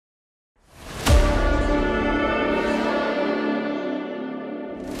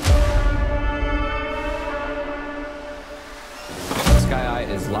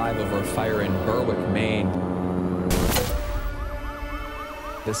fire in Berwick, Maine.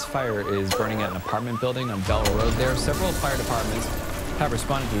 This fire is burning at an apartment building on Bell Road there. Several fire departments have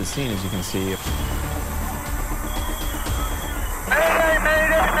responded to the scene, as you can see. Mayday,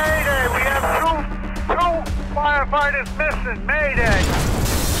 mayday, mayday! We have two firefighters missing. Mayday!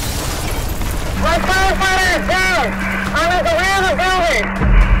 My firefighter is down! I'm at the rear of the building!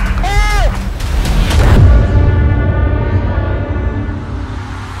 Help!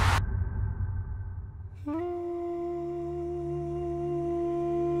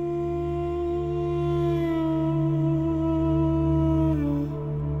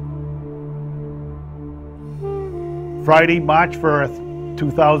 Friday, March 1st,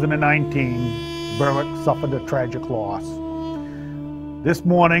 2019, Berwick suffered a tragic loss. This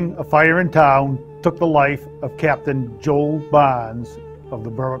morning, a fire in town took the life of Captain Joel Barnes of the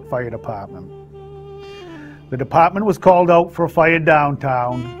Berwick Fire Department. The department was called out for a fire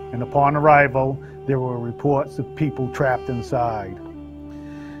downtown, and upon arrival, there were reports of people trapped inside.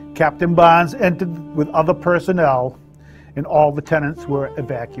 Captain Barnes entered with other personnel, and all the tenants were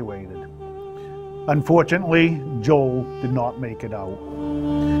evacuated. Unfortunately, Joel did not make it out.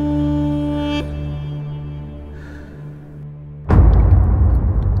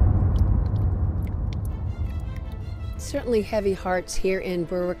 Certainly heavy hearts here in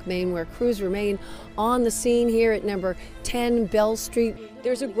Berwick, Maine, where crews remain on the scene here at number 10 Bell Street.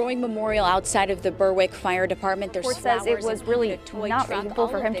 There's a growing memorial outside of the Berwick Fire Department. The report says it was really not reasonable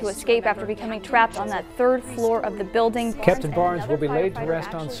for him to escape after becoming trapped on that third floor of the building. Captain Barnes will be laid to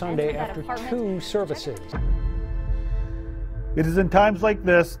rest on Sunday after 2 services. It is in times like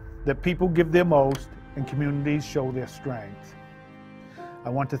this that people give their most and communities show their strength. I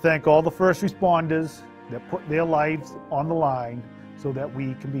want to thank all the first responders that put their lives on the line so that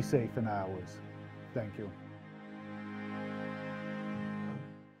we can be safe in ours. Thank you.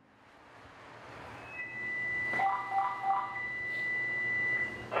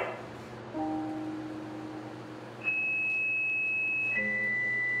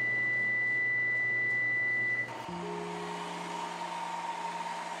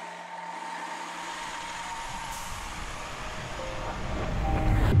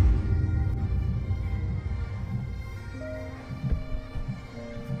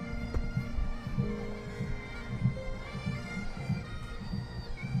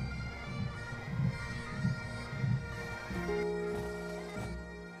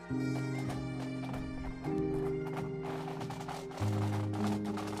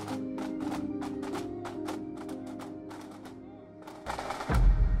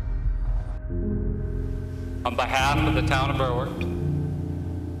 On behalf of the town of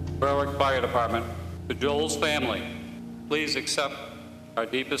Berwick Fire Department, to Joel's family, please accept our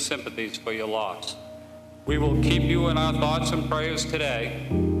deepest sympathies for your loss. We will keep you in our thoughts and prayers today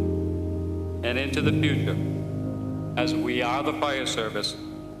and into the future, as we are the fire service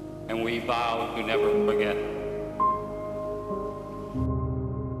and we vow to never forget.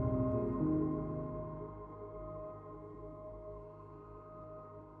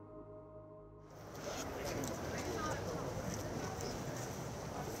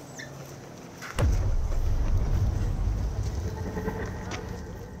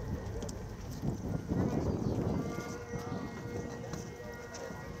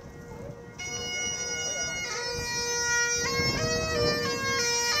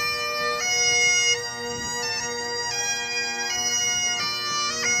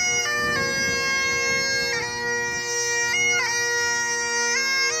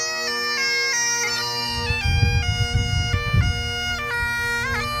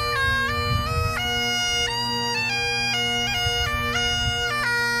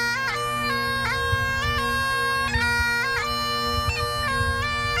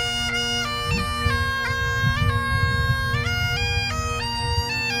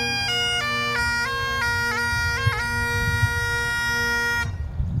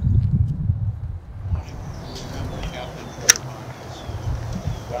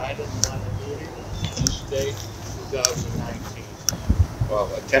 This date, 2019, while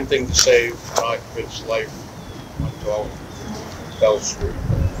attempting to save an occupant's life on 12 Bell Street.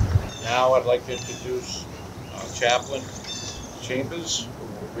 Now I'd like to introduce Chaplain Chambers, who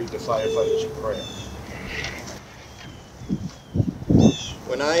will read the firefighter's prayer.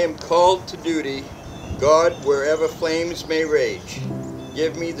 When I am called to duty, God, wherever flames may rage,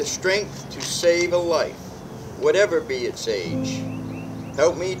 give me the strength to save a life, whatever be its age.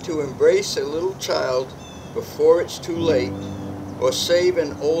 Help me to embrace a little child before it's too late, or save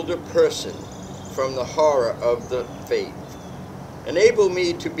an older person from the horror of the fate. Enable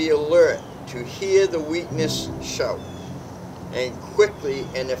me to be alert, to hear the weakness shout. and quickly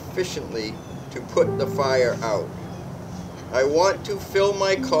and efficiently to put the fire out. I want to fill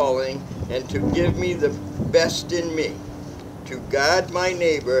my calling and to give me the best in me, to guard my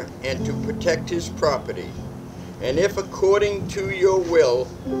neighbor and to protect his property. And if according to your will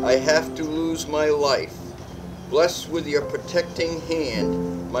I have to lose my life, bless with your protecting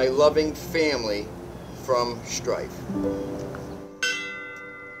hand my loving family from strife.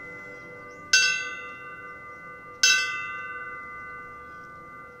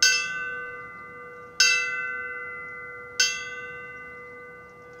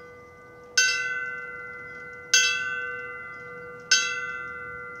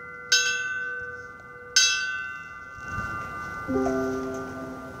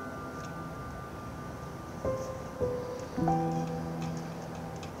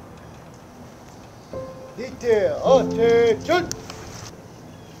 Detail, attention!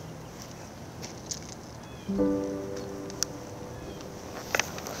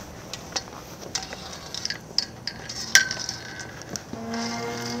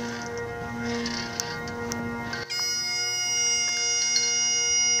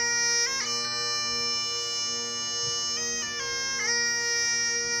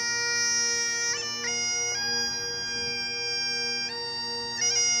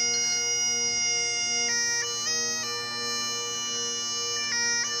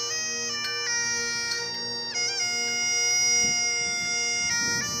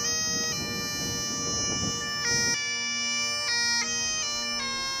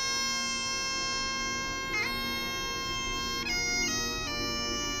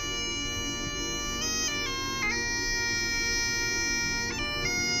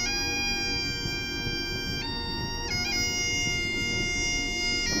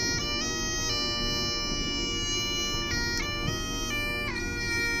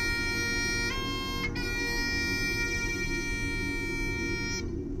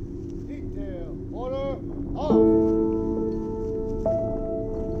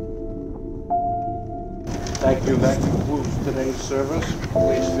 Thank you. That concludes today's service.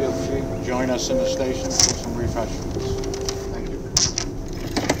 Please feel free to join us in the station for some refreshments. Thank you.